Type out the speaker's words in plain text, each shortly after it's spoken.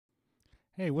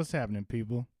Hey, what's happening,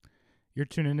 people? You're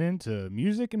tuning in to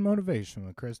Music and Motivation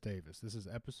with Chris Davis. This is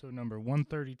episode number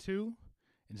 132,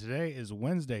 and today is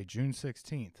Wednesday, June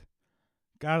 16th.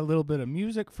 Got a little bit of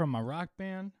music from my rock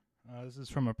band. This is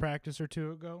from a practice or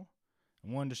two ago.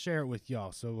 I wanted to share it with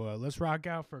y'all, so let's rock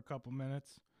out for a couple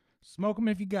minutes. Smoke 'em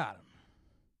if you got 'em.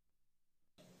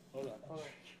 Hold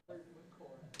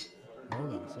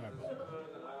on, sorry about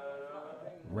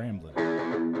that. Rambling.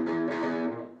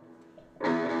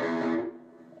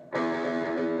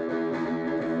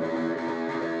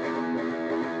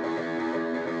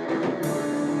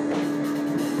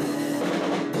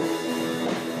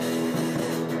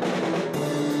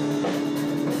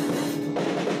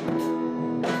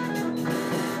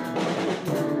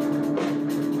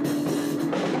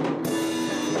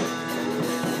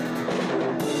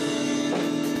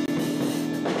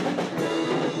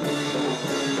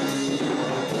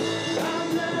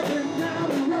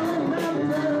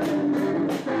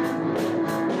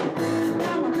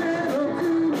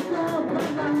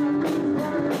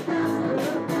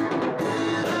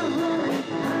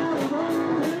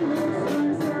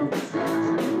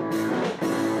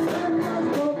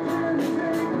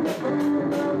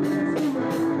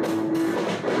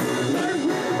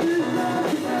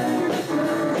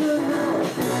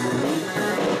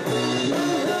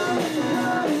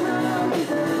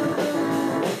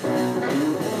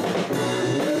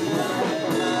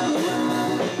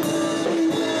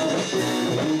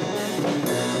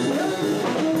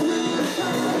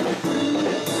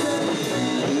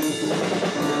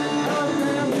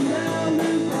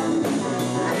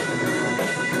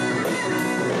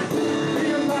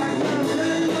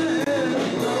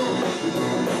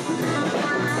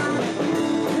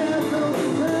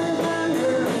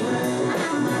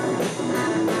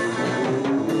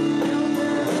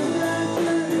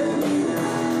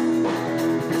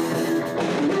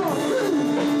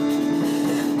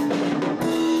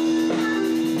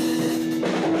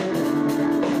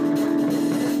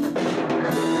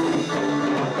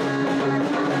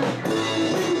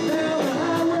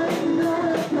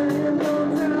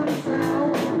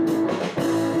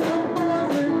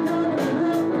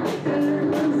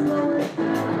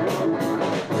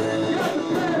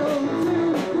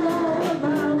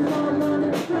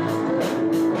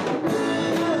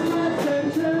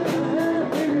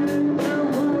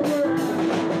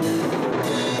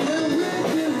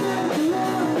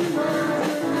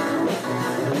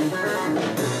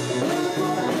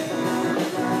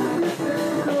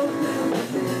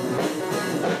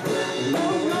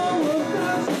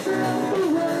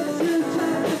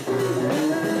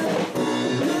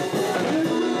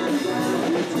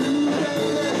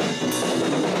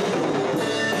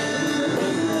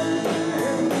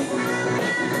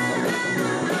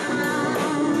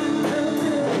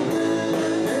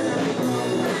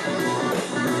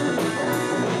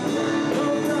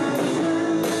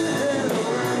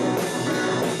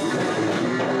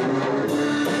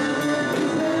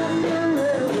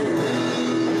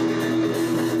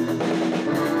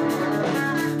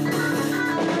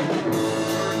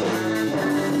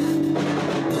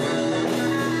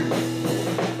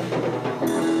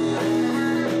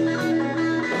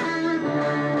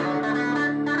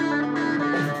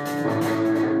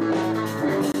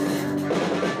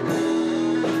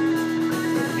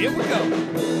 Here we go.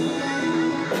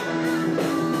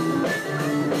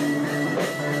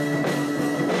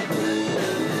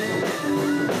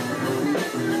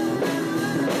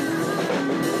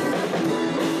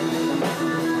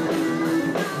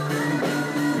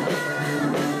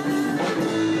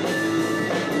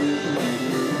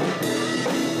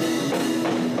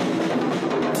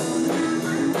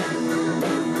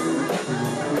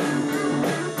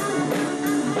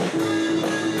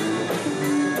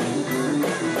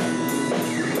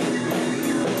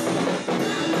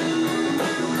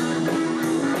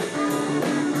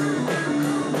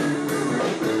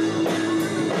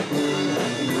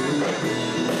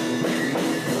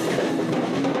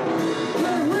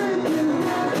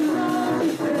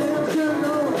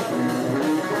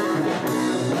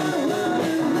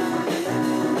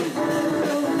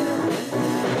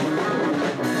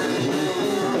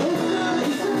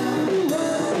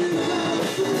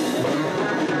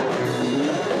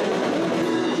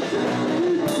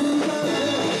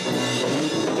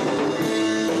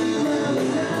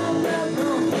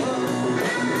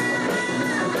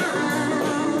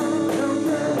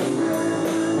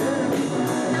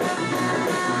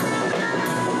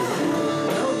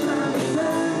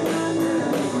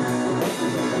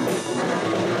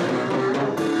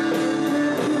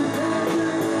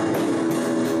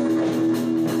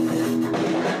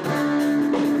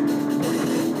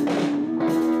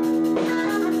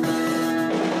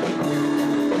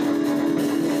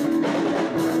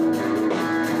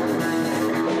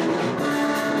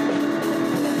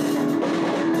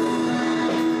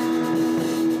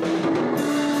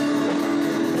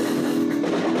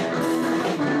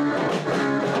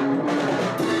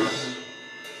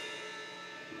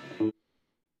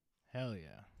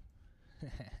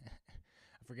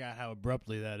 forgot how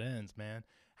abruptly that ends, man.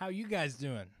 How you guys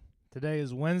doing? Today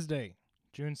is Wednesday,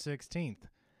 June 16th.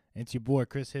 It's your boy,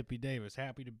 Chris Hippie Davis.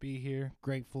 Happy to be here.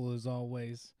 Grateful as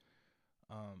always.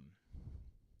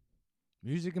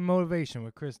 Music and motivation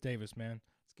with Chris Davis, man.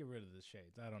 Let's get rid of the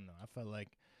shades. I don't know. I felt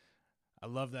like I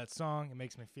love that song. It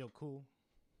makes me feel cool.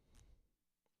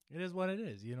 It is what it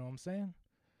is. You know what I'm saying?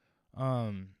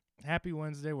 Happy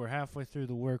Wednesday. We're halfway through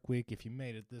the work week. If you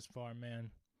made it this far,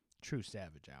 man, true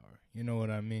savage hour. You know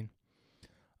what I mean?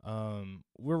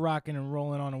 We're rocking and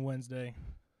rolling on a Wednesday.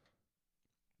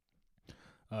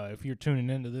 If you're tuning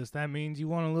into this, that means you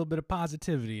want a little bit of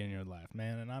positivity in your life,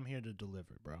 man, and I'm here to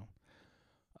deliver, bro.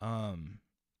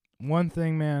 One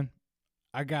thing, man,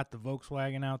 I got the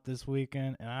Volkswagen out this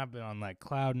weekend, and I've been on like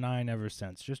cloud nine ever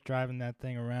since. Just driving that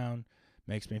thing around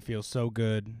makes me feel so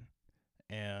good,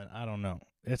 and I don't know.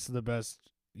 It's the best,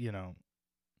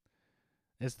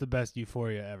 it's the best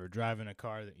euphoria ever, driving a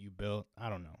car that you built. I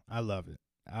don't know. I love it.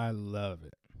 I love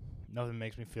it. Nothing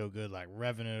makes me feel good like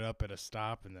revving it up at a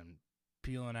stop and then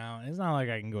peeling out. It's not like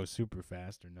I can go super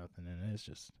fast or nothing, and it's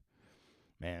just,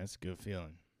 man, it's a good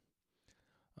feeling.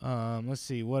 Let's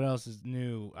see what else is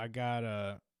new. I got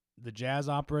the Jazz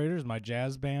Operators. My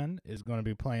jazz band is going to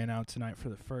be playing out tonight for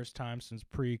the first time since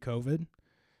pre-COVID.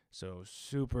 So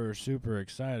super, super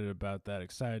excited about that.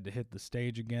 Excited to hit the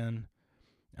stage again.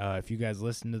 If you guys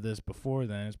listened to this before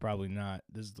then, it's probably not.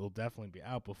 This will definitely be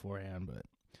out beforehand,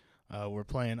 but we're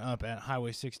playing up at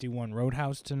Highway 61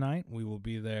 Roadhouse tonight. We will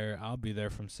be there. I'll be there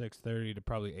from 6:30 to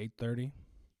probably 8:30,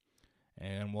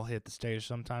 and we'll hit the stage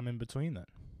sometime in between then.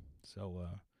 So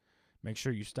make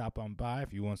sure you stop on by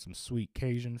if you want some sweet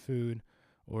Cajun food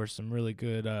or some really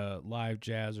good live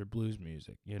jazz or blues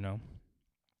music,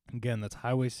 Again, that's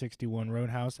Highway 61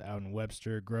 Roadhouse out in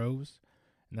Webster Groves,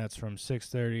 and that's from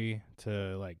 6:30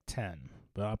 to like 10,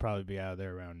 but I'll probably be out of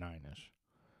there around 9-ish.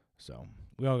 So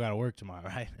we all got to work tomorrow,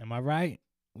 right? Am I right?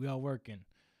 We all working.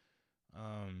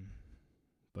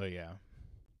 But yeah,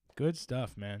 good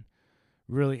stuff, man.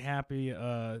 Really happy.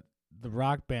 The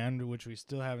rock band, which we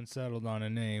still haven't settled on a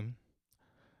name.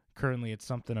 Currently, it's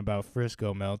something about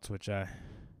Frisco Melts, which it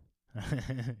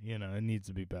needs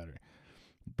to be better.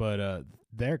 But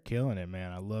they're killing it,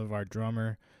 man. I love our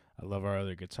drummer. I love our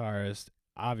other guitarist.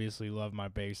 Obviously, love my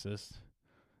bassist.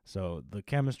 So the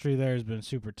chemistry there has been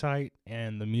super tight,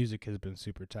 and the music has been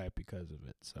super tight because of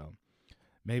it. So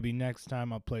maybe next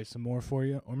time I'll play some more for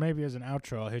you, or maybe as an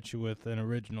outro I'll hit you with an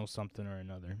original something or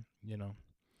another,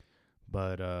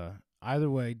 But either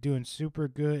way, doing super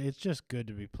good. It's just good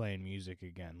to be playing music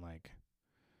again, like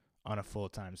on a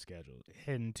full-time schedule.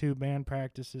 Hitting 2 band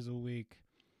practices a week,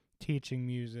 teaching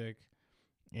music,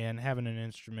 and having an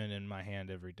instrument in my hand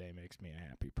every day makes me a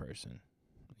happy person.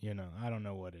 I don't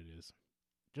know what it is.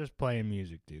 Just playing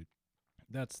music, dude.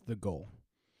 That's the goal.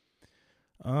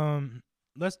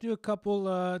 Let's do a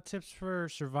couple tips for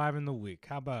surviving the week.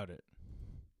 How about it?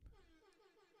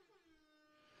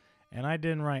 And I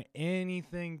didn't write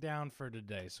anything down for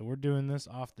today, so we're doing this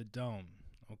off the dome,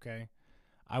 okay?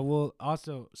 I will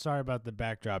also, sorry about the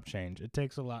backdrop change. It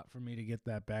takes a lot for me to get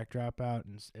that backdrop out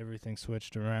and everything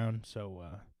switched around, so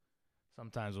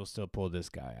sometimes we'll still pull this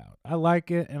guy out. I like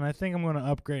it, and I think I'm going to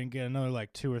upgrade and get another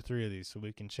like 2 or 3 of these so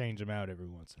we can change them out every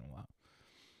once in a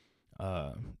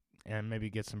while. And maybe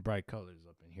get some bright colors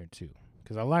up in here too,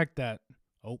 because I like that.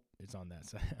 Oh, it's on that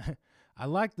side. I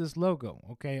like this logo,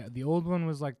 okay? The old one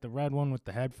was like the red one with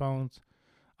the headphones.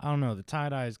 I don't know. The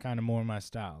tie-dye is kind of more my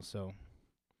style, so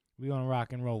we're going to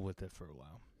rock and roll with it for a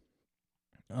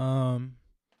while.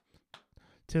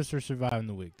 Tips for surviving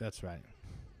the week. That's right.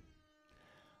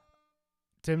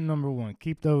 Tip number 1,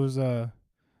 keep those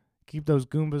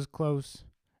Goombas close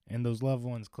and those loved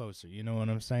ones closer. You know what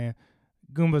I'm saying?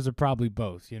 Goombas are probably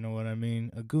both. You know what I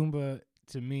mean? A Goomba,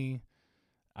 to me,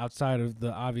 outside of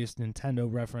the obvious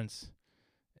Nintendo reference,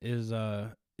 is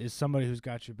somebody who's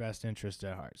got your best interest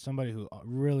at heart. Somebody who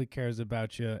really cares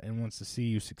about you and wants to see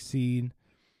you succeed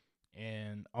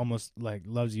and almost like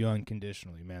loves you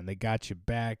unconditionally, man. They got you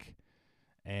back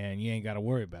and you ain't got to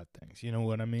worry about things. You know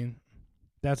what I mean?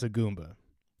 That's a Goomba.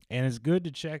 And it's good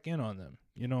to check in on them.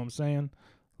 You know what I'm saying?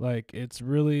 Like, it's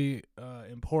really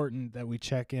important that we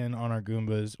check in on our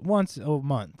Goombas once a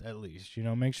month at least.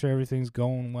 Make sure everything's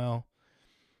going well.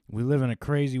 We live in a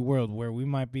crazy world where we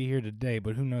might be here today,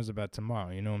 but who knows about tomorrow?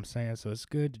 You know what I'm saying? So it's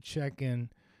good to check in.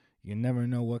 You never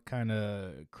know what kind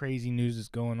of crazy news is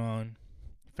going on.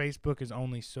 Facebook is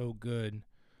only so good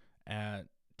at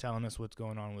telling us what's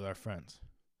going on with our friends.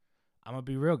 I'm going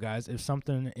to be real, guys. If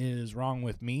something is wrong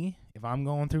with me, if I'm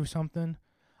going through something,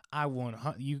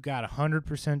 you got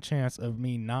 100% chance of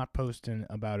me not posting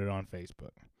about it on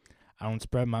Facebook. I don't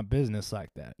spread my business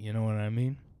like that. You know what I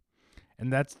mean?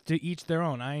 And that's to each their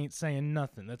own. I ain't saying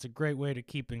nothing. That's a great way to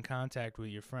keep in contact with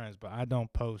your friends, but I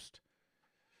don't post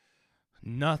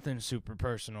nothing super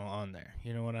personal on there.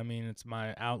 You know what I mean? It's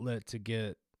my outlet to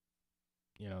get,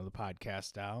 the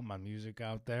podcast out, my music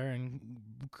out there, and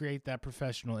create that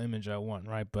professional image I want,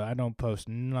 right? But I don't post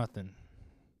nothing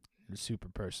super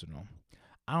personal.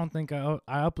 I don't think I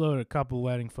uploaded a couple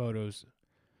wedding photos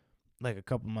like a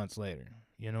couple months later.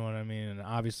 You know what I mean? And I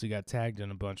obviously got tagged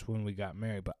in a bunch when we got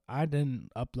married, but I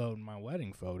didn't upload my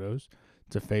wedding photos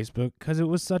to Facebook because it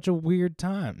was such a weird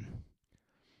time.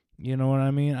 You know what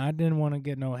I mean? I didn't want to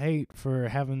get no hate for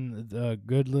having a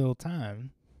good little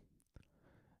time.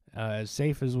 As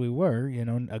safe as we were,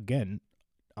 again,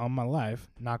 all my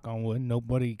life, knock on wood,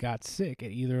 nobody got sick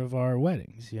at either of our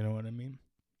weddings. You know what I mean?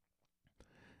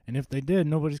 And if they did,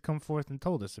 nobody's come forth and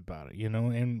told us about it,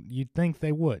 and you'd think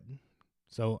they would.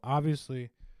 So obviously,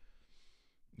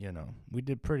 we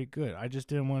did pretty good. I just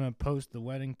didn't want to post the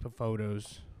wedding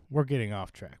photos. We're getting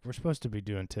off track. We're supposed to be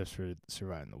doing tips for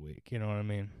surviving the week. You know what I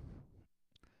mean?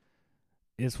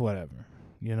 It's whatever.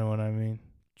 You know what I mean?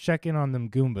 Check in on them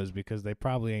Goombahs because they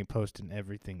probably ain't posting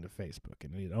everything to Facebook,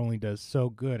 and it only does so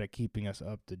good at keeping us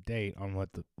up to date on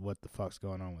what the fuck's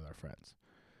going on with our friends.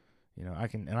 I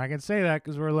can say that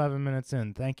because we're 11 minutes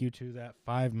in. Thank you to that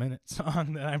 5-minute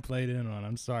song that I played in on.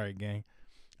 I'm sorry, gang.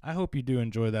 I hope you do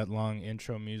enjoy that long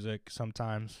intro music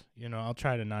sometimes. I'll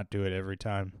try to not do it every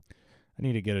time. I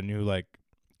need to get a new,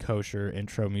 kosher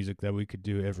intro music that we could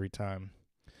do every time.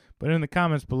 But in the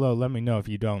comments below, let me know if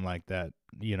you don't like that,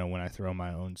 when I throw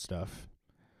my own stuff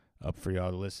up for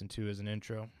y'all to listen to as an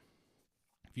intro.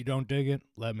 If you don't dig it,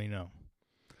 let me know.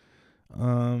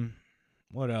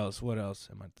 What else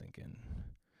am I thinking?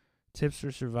 Tips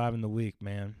for surviving the week,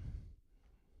 man.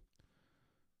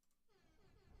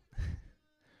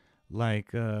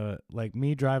 Like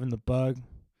me driving the bug,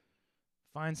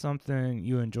 find something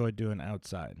you enjoy doing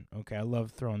outside. Okay, I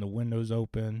love throwing the windows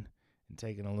open and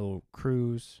taking a little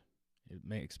cruise. It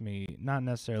makes me not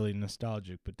necessarily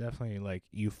nostalgic, but definitely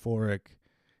euphoric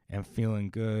and feeling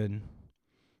good,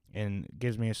 and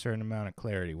gives me a certain amount of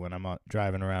clarity when I'm out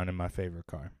driving around in my favorite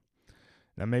car.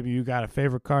 Now maybe you got a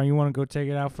favorite car and you want to go take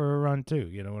it out for a run too,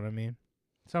 you know what I mean?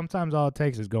 Sometimes all it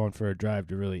takes is going for a drive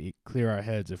to really clear our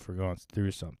heads if we're going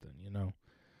through something,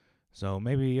 So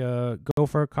maybe go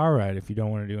for a car ride if you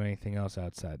don't want to do anything else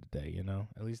outside today,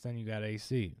 At least then you got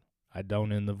AC. I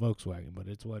don't in the Volkswagen, but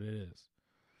it's what it is.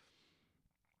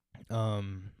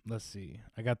 Let's see.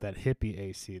 I got that hippie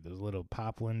AC, those little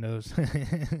pop windows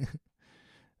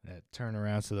that turn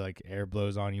around so air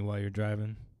blows on you while you're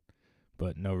driving,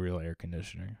 but no real air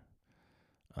conditioner.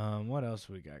 What else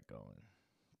we got going?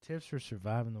 Tips for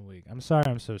surviving the week. I'm sorry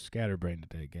I'm so scatterbrained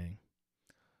today, gang.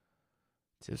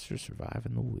 Tips for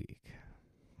surviving the week.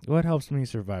 What helps me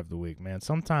survive the week, man?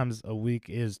 Sometimes a week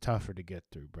is tougher to get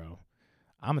through, bro.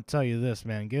 I'm going to tell you this,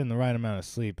 man. Getting the right amount of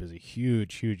sleep is a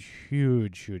huge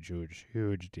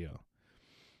deal.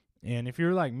 And if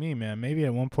you're like me, man, maybe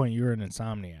at one point you were an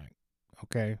insomniac,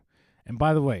 okay? And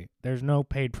by the way, there's no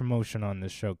paid promotion on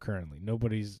this show currently.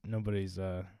 Nobody's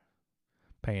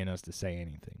paying us to say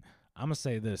anything. I'm going to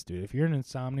say this, dude. If you're an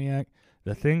insomniac,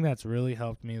 the thing that's really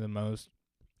helped me the most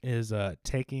is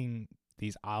taking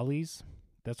these Ollies.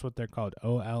 That's what they're called,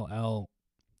 OLLIE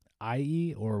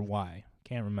or Y.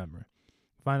 Can't remember.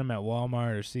 Find them at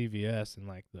Walmart or CVS in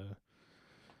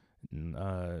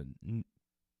the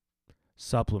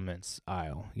supplements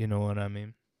aisle. You know what I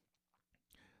mean?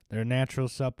 They're a natural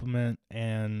supplement,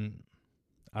 and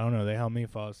I don't know, they help me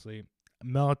fall asleep.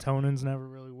 Melatonin's never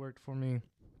really worked for me.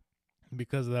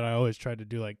 Because of that, I always try to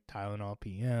do Tylenol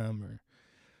PM or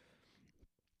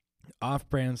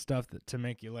off-brand stuff to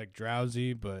make you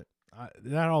drowsy, but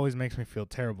that always makes me feel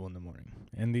terrible in the morning.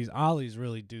 And these Ollies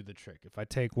really do the trick. If I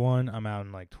take one, I'm out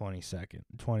in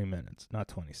 20 minutes. Not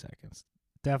 20 seconds.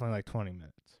 Definitely 20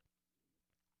 minutes.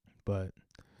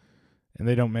 And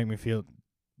they don't make me feel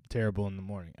terrible in the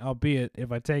morning. Albeit,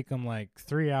 if I take them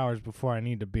 3 hours before I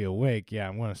need to be awake, yeah,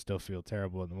 I'm going to still feel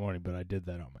terrible in the morning, but I did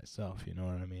that on myself, you know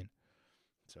what I mean?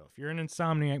 So if you're an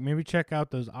insomniac, maybe check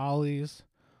out those Ollies.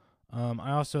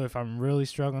 I also, if I'm really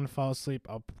struggling to fall asleep,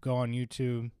 I'll go on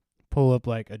YouTube, pull up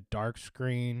a dark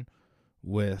screen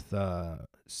with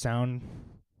sound,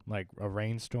 like a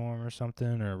rainstorm or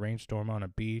something, or a rainstorm on a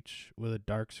beach with a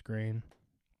dark screen,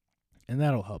 and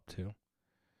that'll help too.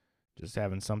 Just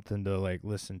having something to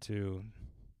listen to,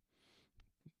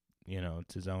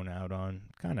 to zone out on,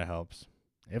 kind of helps.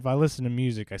 If I listen to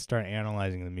music, I start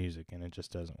analyzing the music, and it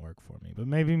just doesn't work for me. But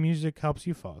maybe music helps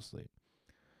you fall asleep.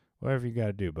 Whatever you got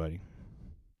to do, buddy.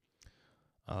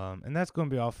 And that's going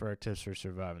to be all for our tips for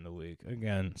surviving the week.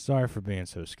 Again, sorry for being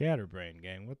so scatterbrained,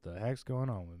 gang. What the heck's going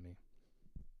on with me?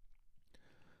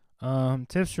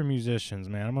 Tips for musicians,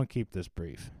 man. I'm going to keep this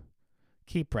brief.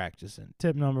 Keep practicing.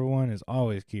 Tip number 1 is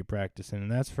always keep practicing,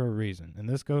 and that's for a reason. And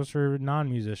this goes for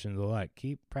non-musicians alike.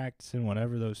 Keep practicing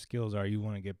whatever those skills are you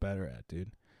want to get better at,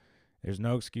 dude. There's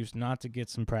no excuse not to get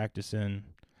some practice in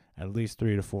at least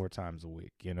 3 to 4 times a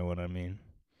week. You know what I mean?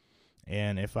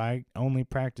 And if I only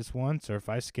practice once or if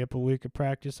I skip a week of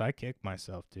practice, I kick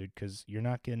myself, dude, because you're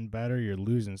not getting better. You're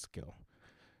losing skill.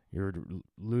 You're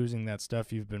losing that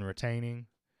stuff you've been retaining.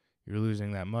 You're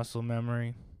losing that muscle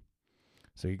memory.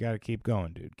 So you got to keep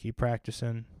going, dude. Keep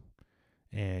practicing.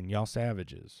 And y'all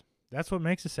savages. That's what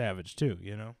makes a savage, too,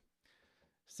 you know?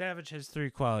 Savage has 3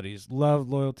 qualities: love,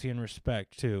 loyalty, and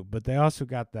respect, too. But they also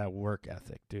got that work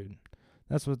ethic, dude.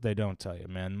 That's what they don't tell you,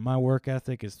 man. My work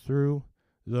ethic is through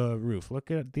the roof. Look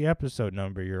at the episode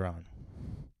number you're on.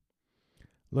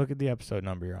 Look at the episode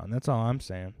number you're on. That's all I'm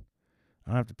saying.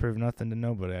 I don't have to prove nothing to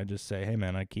nobody. I just say, hey,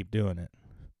 man, I keep doing it.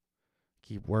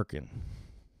 Keep working.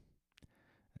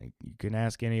 You can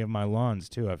ask any of my lawns,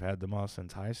 too. I've had them all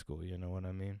since high school. You know what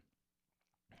I mean?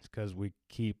 It's because we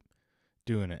keep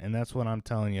doing it. And that's what I'm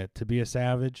telling you. To be a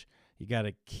savage, you got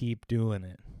to keep doing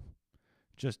it.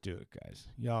 Just do it, guys.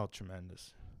 Y'all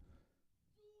tremendous.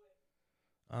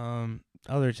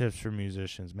 Other tips for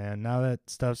musicians, man. Now that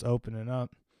stuff's opening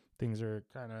up, things are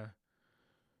kind of,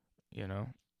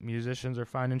 musicians are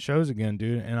finding shows again,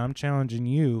 dude. And I'm challenging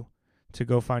you to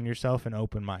go find yourself an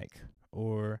open mic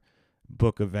or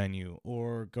book a venue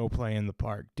or go play in the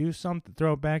park. Do something,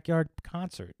 throw a backyard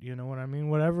concert. You know what I mean?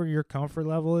 Whatever your comfort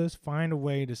level is, find a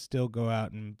way to still go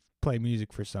out and play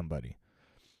music for somebody.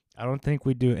 I don't think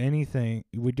we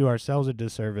do ourselves a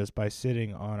disservice by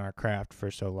sitting on our craft for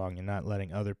so long and not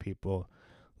letting other people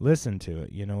listen to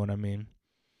it. You know what I mean?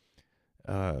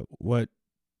 What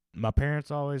my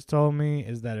parents always told me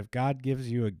is that if God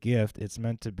gives you a gift, it's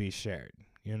meant to be shared.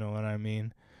 You know what I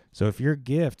mean? So if your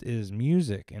gift is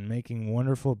music and making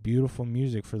wonderful, beautiful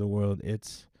music for the world,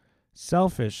 it's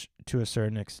selfish to a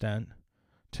certain extent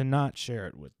to not share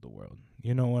it with the world.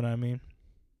 You know what I mean?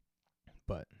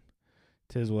 But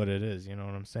 'tis what it is, you know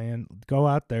what I'm saying? Go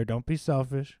out there, don't be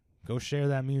selfish. Go share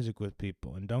that music with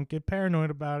people. And don't get paranoid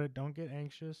about it. Don't get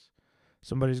anxious.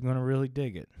 Somebody's going to really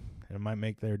dig it. And it might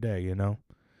make their day, you know?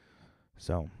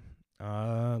 So,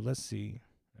 let's see.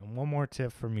 And one more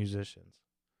tip for musicians.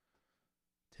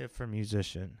 Tip for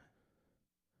musician.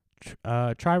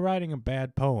 Try writing a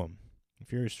bad poem.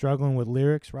 If you're struggling with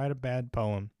lyrics, write a bad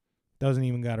poem. Doesn't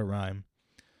even got a rhyme.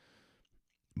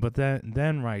 But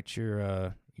then write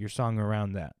your song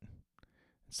around that.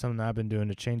 It's something I've been doing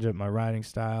to change up my writing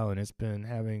style, and it's been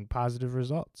having positive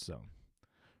results. So,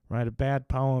 write a bad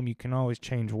poem. You can always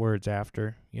change words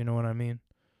after. You know what I mean?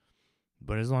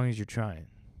 But as long as you're trying,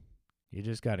 you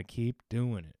just got to keep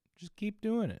doing it. Just keep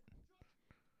doing it.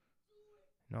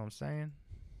 You know what I'm saying?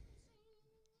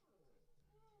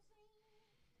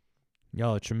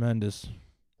 Y'all are tremendous.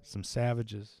 Some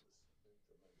savages.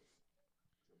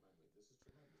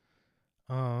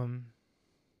 I'm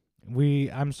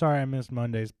sorry I missed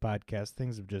Monday's podcast.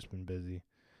 Things have just been busy.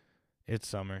 It's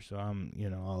summer, so I'm,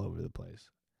 all over the place.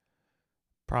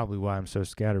 Probably why I'm so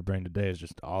scatterbrained today is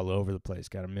just all over the place.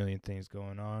 Got a million things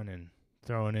going on, and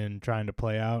throwing in trying to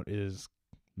play out is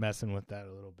messing with that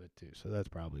a little bit too. So that's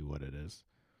probably what it is.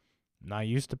 Not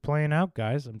used to playing out,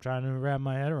 guys. I'm trying to wrap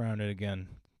my head around it again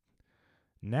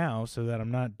now, so that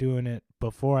I'm not doing it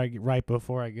right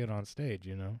before I get on stage.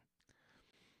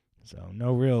 So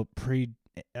no real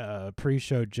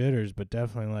pre-show jitters, but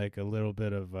definitely like a little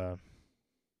bit of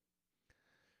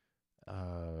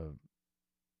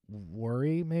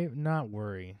worry, maybe not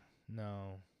worry.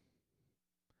 No.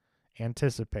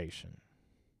 Anticipate.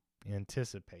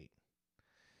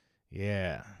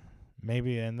 Yeah.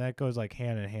 Maybe, and that goes like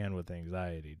hand in hand with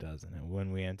anxiety, doesn't it?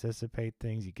 When we anticipate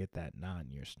things, you get that knot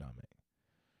in your stomach.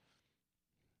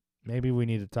 Maybe we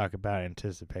need to talk about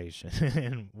anticipation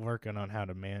and working on how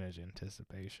to manage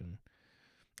anticipation.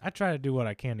 I try to do what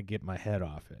I can to get my head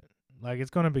off it. Like,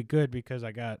 it's going to be good because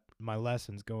I got my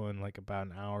lessons going like about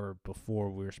an hour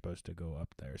before we were supposed to go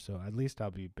up there. So at least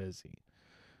I'll be busy.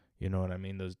 You know what I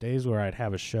mean? Those days where I'd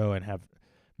have a show and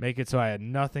make it so I had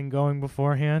nothing going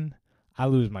beforehand, I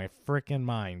lose my freaking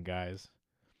mind, guys.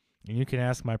 And you can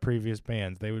ask my previous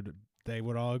bands. They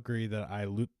would all agree that I,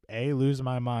 A, lose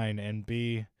my mind, and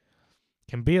B,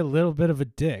 can be a little bit of a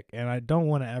dick, and I don't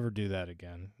want to ever do that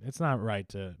again. It's not right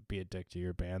to be a dick to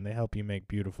your band. They help you make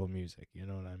beautiful music, you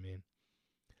know what I mean?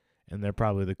 And they're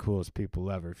probably the coolest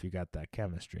people ever if you got that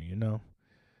chemistry, you know?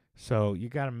 So you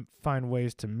got to find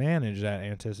ways to manage that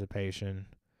anticipation.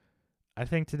 I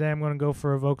think today I'm going to go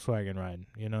for a Volkswagen ride.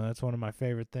 You know, that's one of my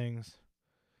favorite things.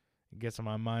 It gets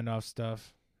my mind off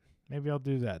stuff. Maybe I'll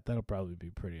do that. That'll probably be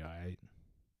pretty all right.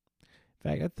 In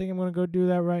fact, I think I'm going to go do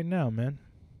that right now, man.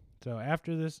 So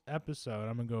after this episode,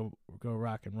 I'm going to go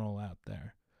rock and roll out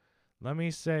there. Let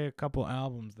me say a couple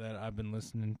albums that I've been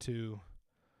listening to.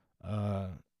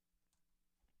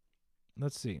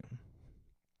 Let's see.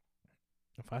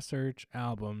 If I search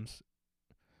albums,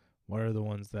 what are the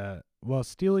ones that... Well,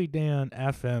 Steely Dan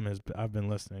FM I've been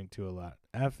listening to a lot.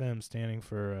 FM standing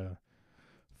for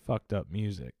fucked up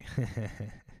music.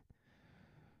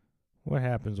 What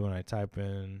happens when I type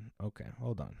in... Okay,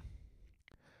 hold on.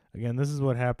 Again, this is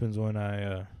what happens when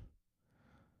I...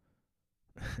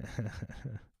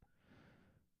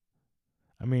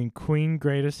 I mean, Queen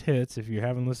Greatest Hits, if you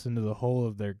haven't listened to the whole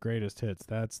of their Greatest Hits,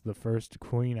 that's the first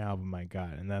Queen album I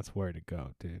got, and that's where to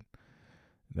go, dude.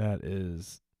 That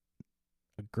is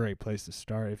a great place to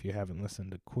start if you haven't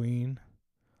listened to Queen.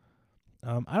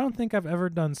 I don't think I've ever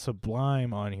done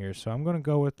Sublime on here, so I'm going to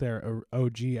go with their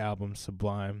OG album,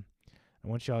 Sublime. I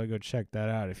want y'all to go check that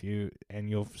out and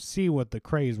you'll see what the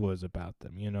craze was about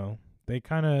them, you know. They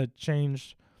kind of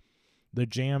changed the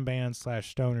jam band /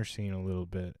 stoner scene a little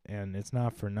bit, and it's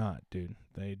not for naught, dude.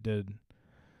 They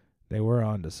were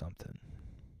onto something.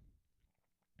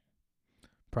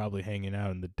 Probably hanging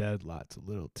out in the dead lots a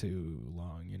little too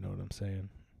long, you know what I'm saying?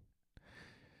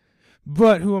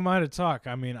 But who am I to talk?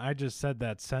 I mean, I just said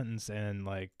that sentence and,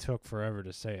 like, took forever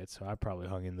to say it, so I probably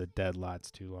hung in the dead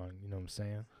lots too long, you know what I'm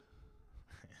saying?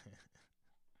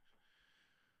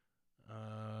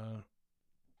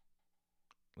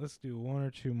 Let's do one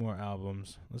or two more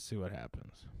albums. Let's see what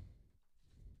happens.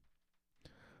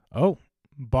 Oh,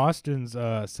 Boston's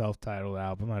self-titled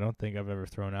album. I don't think I've ever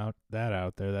thrown that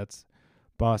out there. That's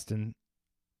Boston,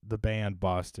 the band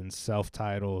Boston's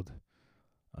self-titled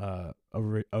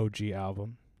OG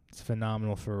album. It's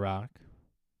phenomenal for rock.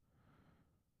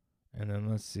 And then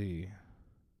let's see.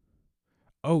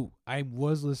 Oh, I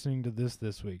was listening to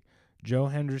this week. Joe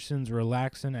Henderson's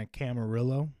Relaxin' at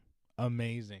Camarillo.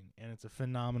 Amazing. And it's a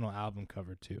phenomenal album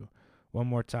cover, too. One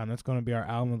more time. That's going to be our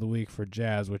album of the week for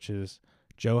jazz, which is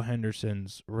Joe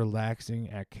Henderson's Relaxing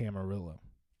at Camarillo.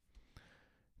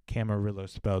 Camarillo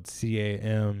spelled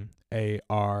Camarillo.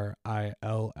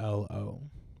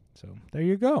 So there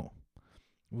you go.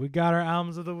 We got our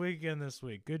albums of the weekend this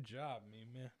week. Good job, me,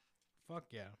 man. Fuck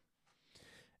yeah.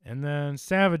 And then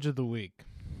Savage of the Week.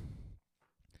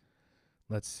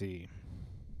 Let's see.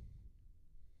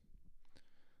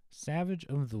 Savage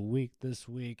of the Week this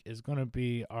week is going to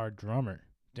be our drummer,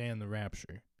 Dan the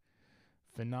Rapture.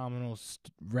 Phenomenal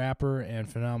rapper and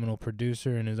phenomenal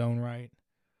producer in his own right.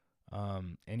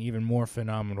 And even more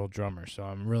phenomenal drummer. So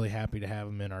I'm really happy to have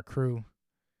him in our crew.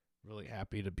 Really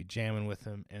happy to be jamming with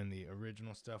him. And the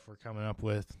original stuff we're coming up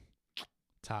with,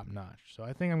 top notch. So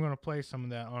I think I'm going to play some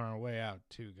of that on our way out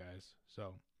too, guys.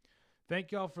 So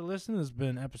thank y'all for listening. This has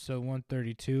been episode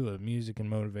 132 of Music and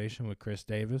Motivation with Chris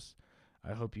Davis.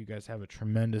 I hope you guys have a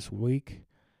tremendous week.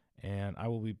 And I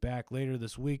will be back later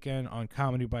this weekend on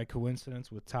Comedy by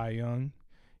Coincidence with Ty Young.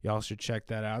 Y'all should check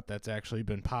that out. That's actually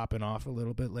been popping off a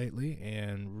little bit lately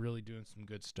and really doing some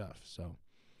good stuff. So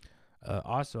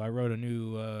also, I wrote a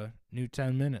new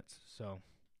 10 minutes. So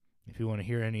if you want to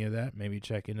hear any of that, maybe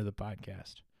check into the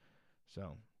podcast.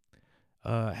 So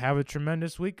have a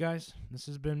tremendous week, guys. This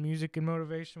has been Music and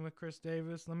Motivation with Chris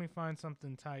Davis. Let me find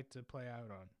something tight to play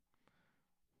out on.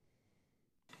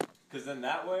 Because then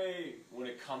that way, when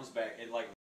it comes back, it like